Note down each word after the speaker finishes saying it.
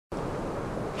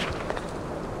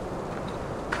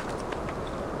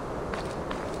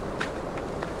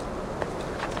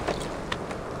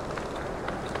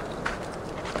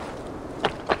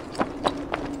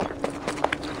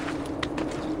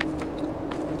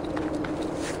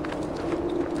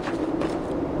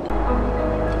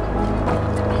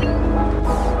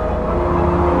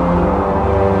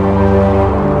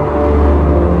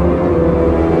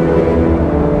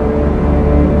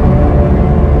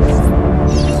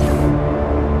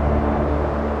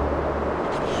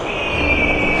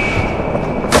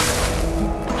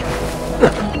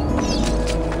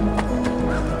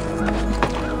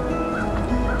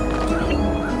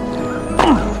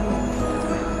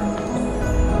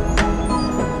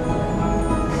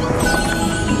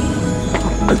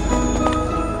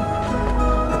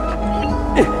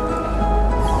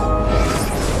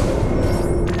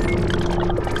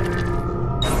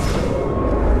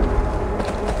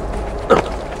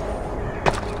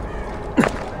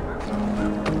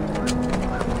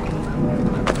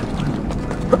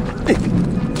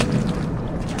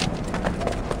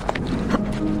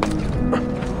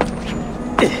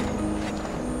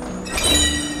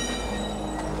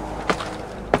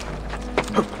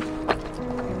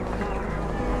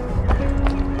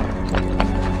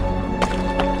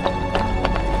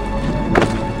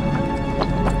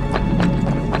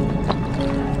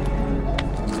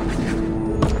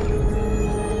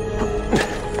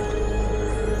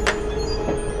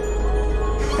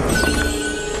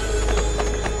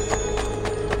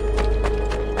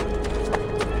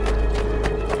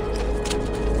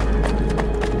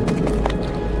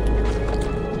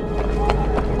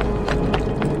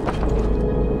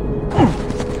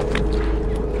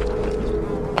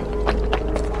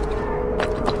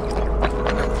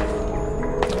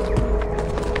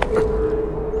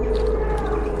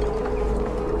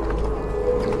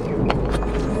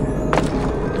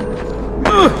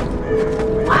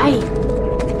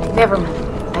Never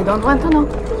mind. I don't want to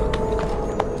know.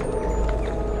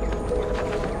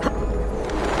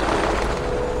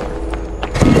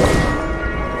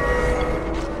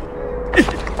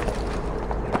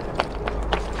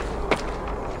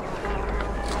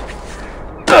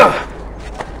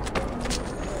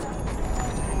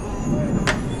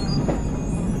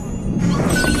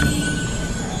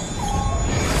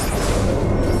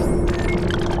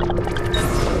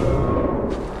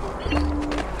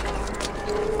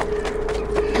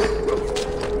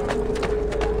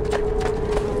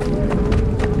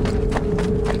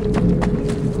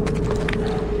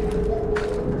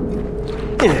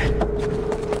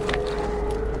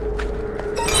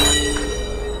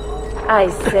 I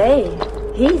say,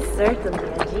 he's certainly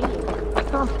a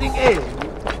genius. Something else.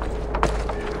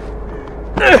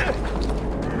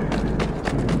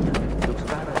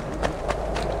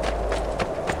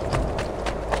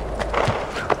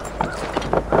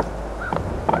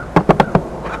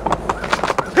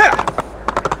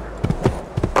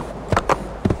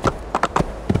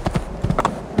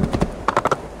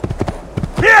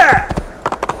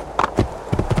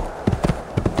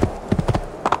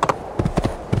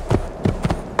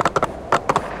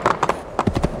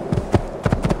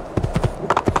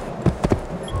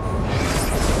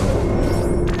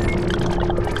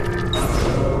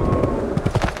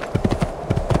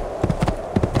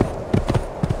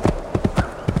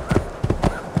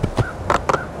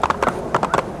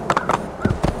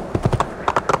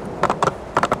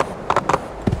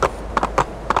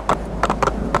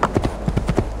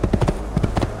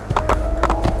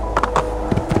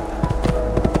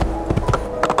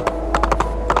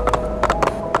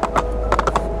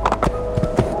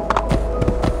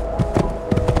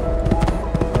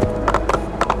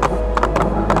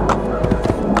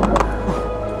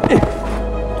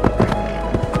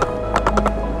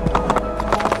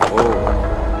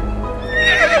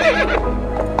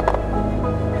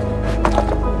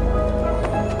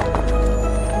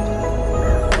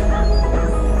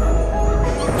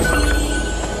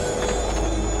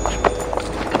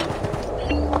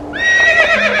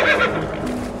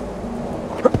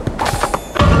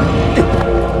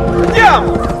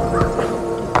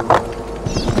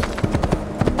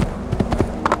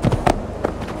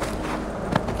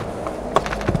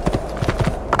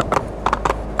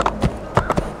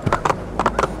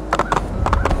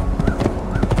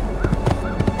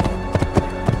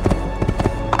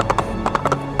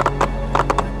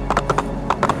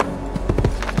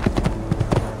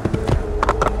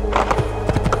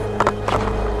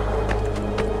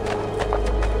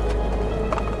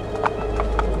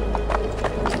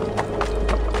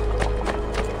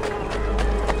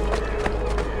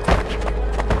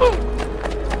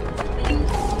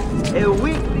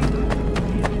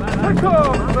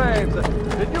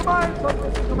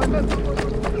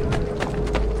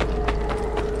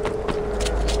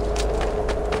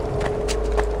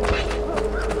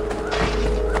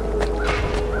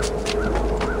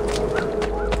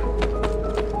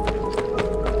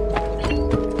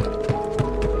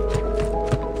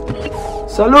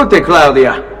 Salute,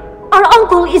 Claudia. Our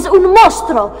uncle is un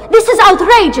mostro. This is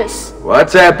outrageous.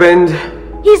 What's happened?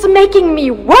 He's making me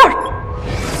work.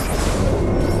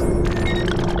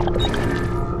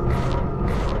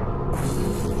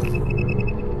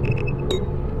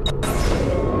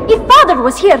 If Father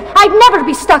was here, I'd never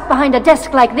be stuck behind a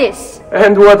desk like this.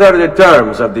 And what are the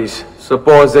terms of this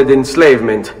supposed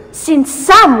enslavement? Since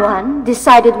someone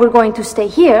decided we're going to stay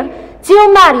here,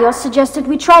 Zio Mario suggested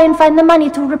we try and find the money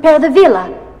to repair the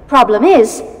villa. Problem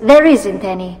is, there isn't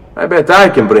any. I bet I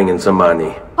can bring in some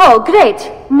money. Oh, great.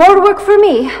 More work for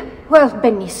me. Well,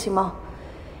 benissimo.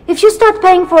 If you start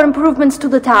paying for improvements to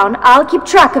the town, I'll keep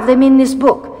track of them in this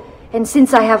book. And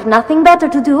since I have nothing better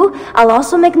to do, I'll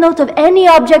also make note of any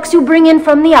objects you bring in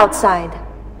from the outside.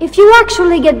 If you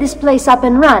actually get this place up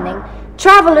and running,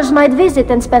 travelers might visit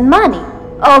and spend money.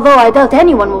 Although I doubt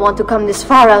anyone will want to come this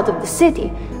far out of the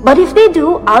city. But if they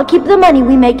do, I'll keep the money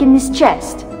we make in this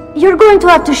chest. You're going to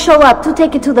have to show up to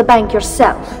take it to the bank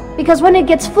yourself. Because when it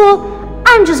gets full,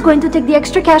 I'm just going to take the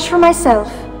extra cash for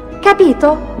myself.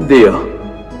 Capito? Deal.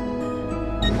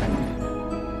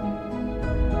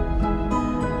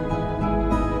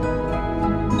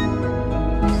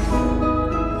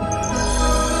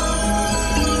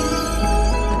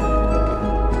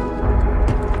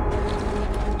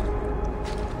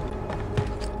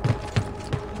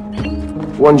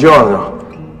 Buongiorno.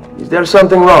 Is there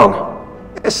something wrong?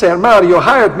 Sir Mario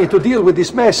hired me to deal with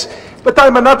this mess, but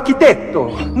I'm an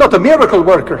architetto, not a miracle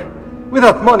worker.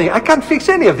 Without money, I can't fix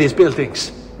any of these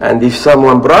buildings. And if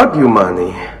someone brought you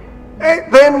money?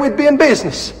 Then we'd be in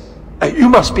business. You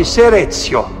must be Ser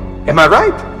Ezio. Am I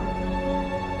right?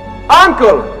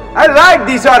 Uncle, I like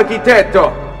this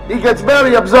architetto. He gets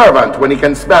very observant when he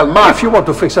can smell mud. If you want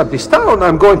to fix up this town,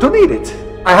 I'm going to need it.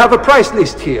 I have a price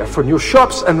list here for new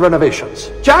shops and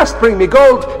renovations. Just bring me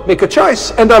gold, make a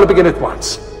choice, and I'll begin at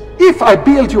once. If I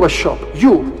build you a shop,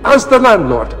 you, as the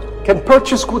landlord, can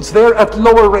purchase goods there at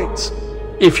lower rates.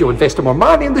 If you invest more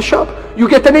money in the shop, you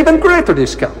get an even greater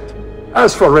discount.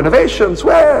 As for renovations,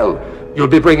 well, you'll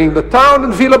be bringing the town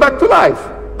and villa back to life.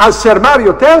 As Sir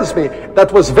Mario tells me,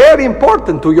 that was very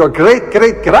important to your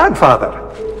great-great-grandfather.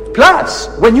 Plus,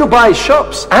 when you buy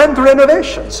shops and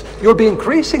renovations, you'll be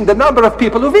increasing the number of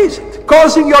people who visit,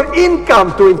 causing your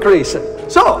income to increase.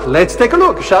 So, let's take a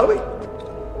look, shall we?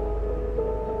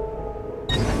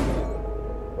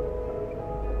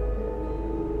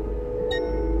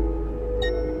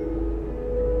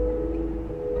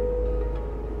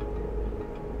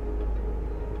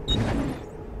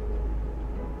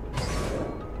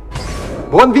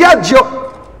 Buon viaggio!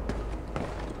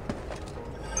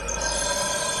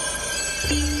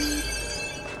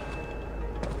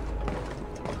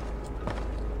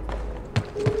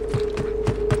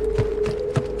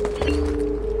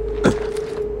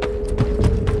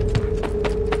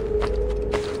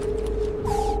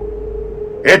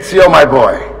 Ezio, my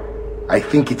boy, I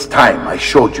think it's time I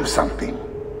showed you something.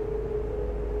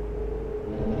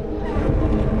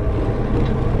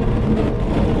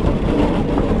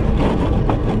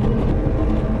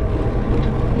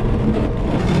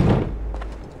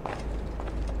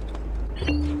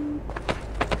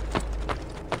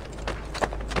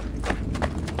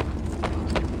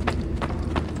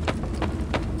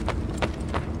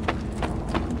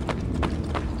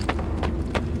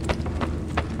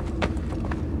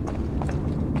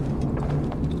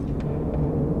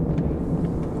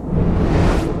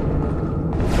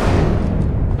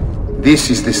 This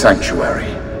is the sanctuary.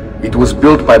 It was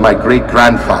built by my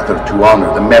great-grandfather to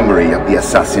honor the memory of the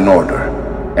Assassin Order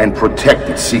and protect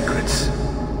its secrets.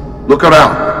 Look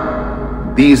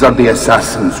around. These are the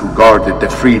assassins who guarded the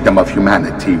freedom of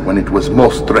humanity when it was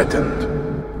most threatened.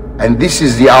 And this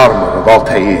is the armor of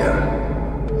Altair.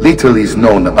 Little is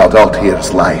known about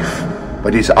Altair's life,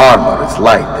 but his armor is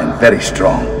light and very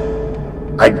strong.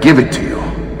 I'd give it to you,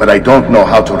 but I don't know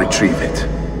how to retrieve it.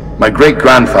 My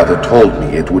great-grandfather told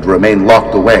me it would remain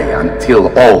locked away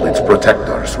until all its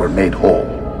protectors were made whole.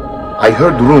 I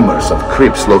heard rumors of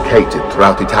crypts located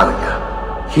throughout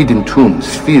Italia, hidden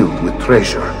tombs filled with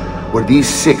treasure, where these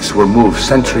six were moved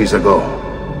centuries ago.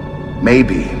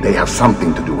 Maybe they have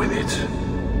something to do with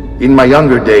it. In my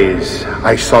younger days,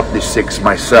 I sought the six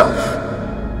myself,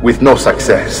 with no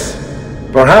success.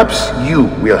 Perhaps you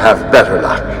will have better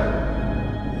luck.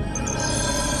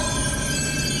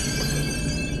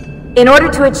 In order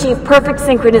to achieve perfect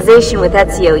synchronization with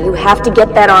Ezio, you have to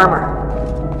get that armor.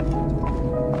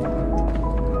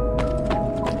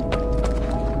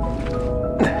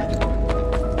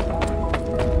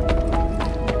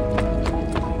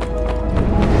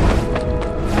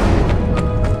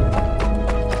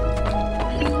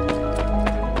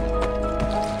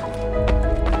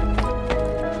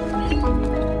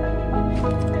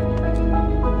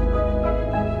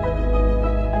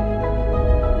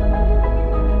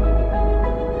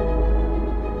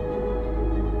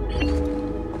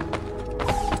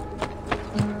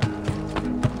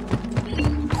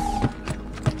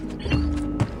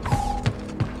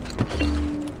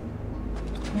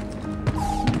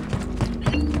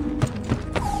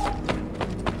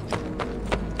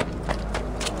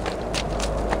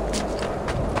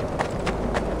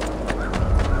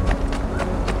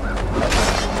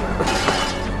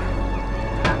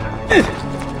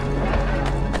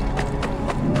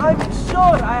 I'm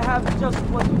sure I have just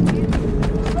what you need.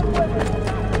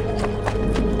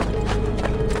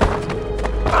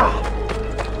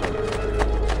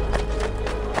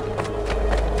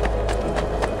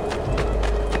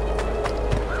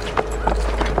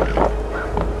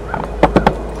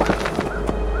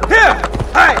 Here!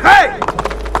 Hey, hey!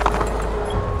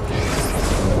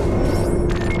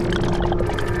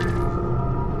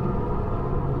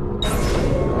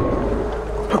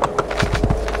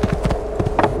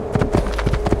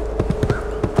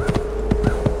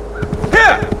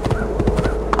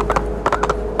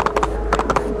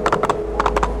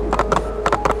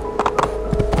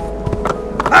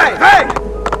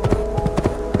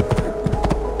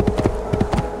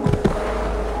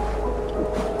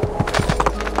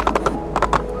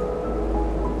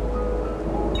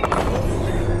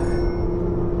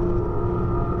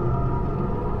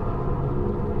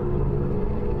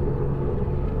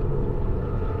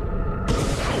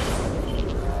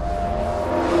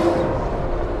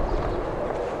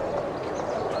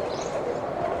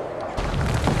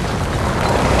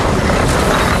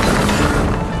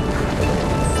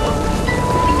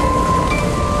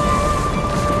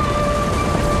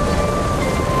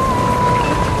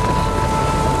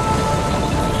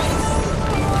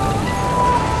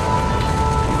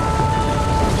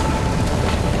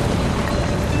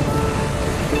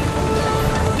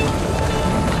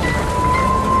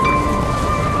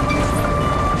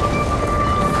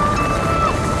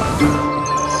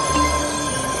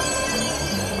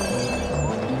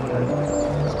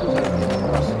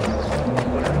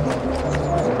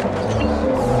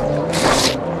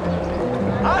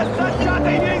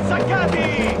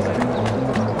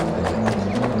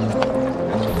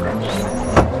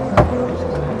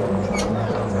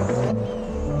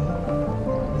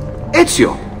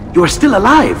 Ezio, you are still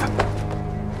alive.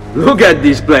 Look at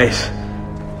this place.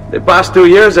 The past 2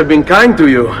 years have been kind to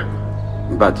you.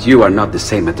 But you are not the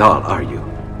same at all, are you?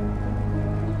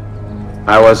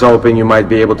 I was hoping you might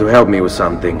be able to help me with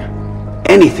something.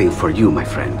 Anything for you, my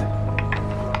friend.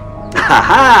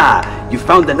 Haha! You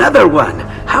found another one!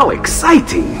 How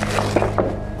exciting!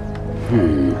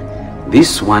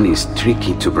 This one is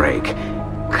tricky to break.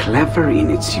 Clever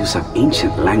in its use of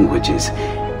ancient languages.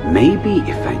 Maybe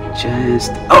if I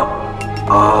just...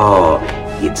 Oh!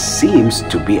 It seems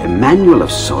to be a manual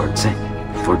of sorts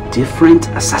for different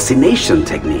assassination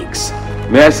techniques.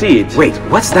 May I see it? Wait,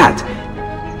 what's that?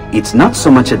 It's not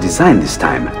so much a design this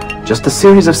time, just a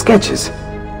series of sketches.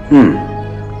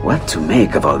 What to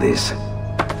make of all this?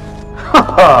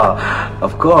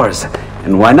 Of course,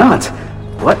 and why not?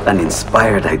 What an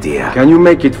inspired idea. Can you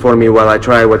make it for me while I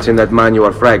try what's in that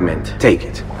manual fragment? Take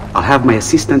it. I'll have my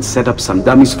assistant set up some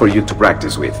dummies for you to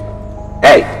practice with.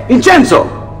 Hey,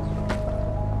 Vincenzo!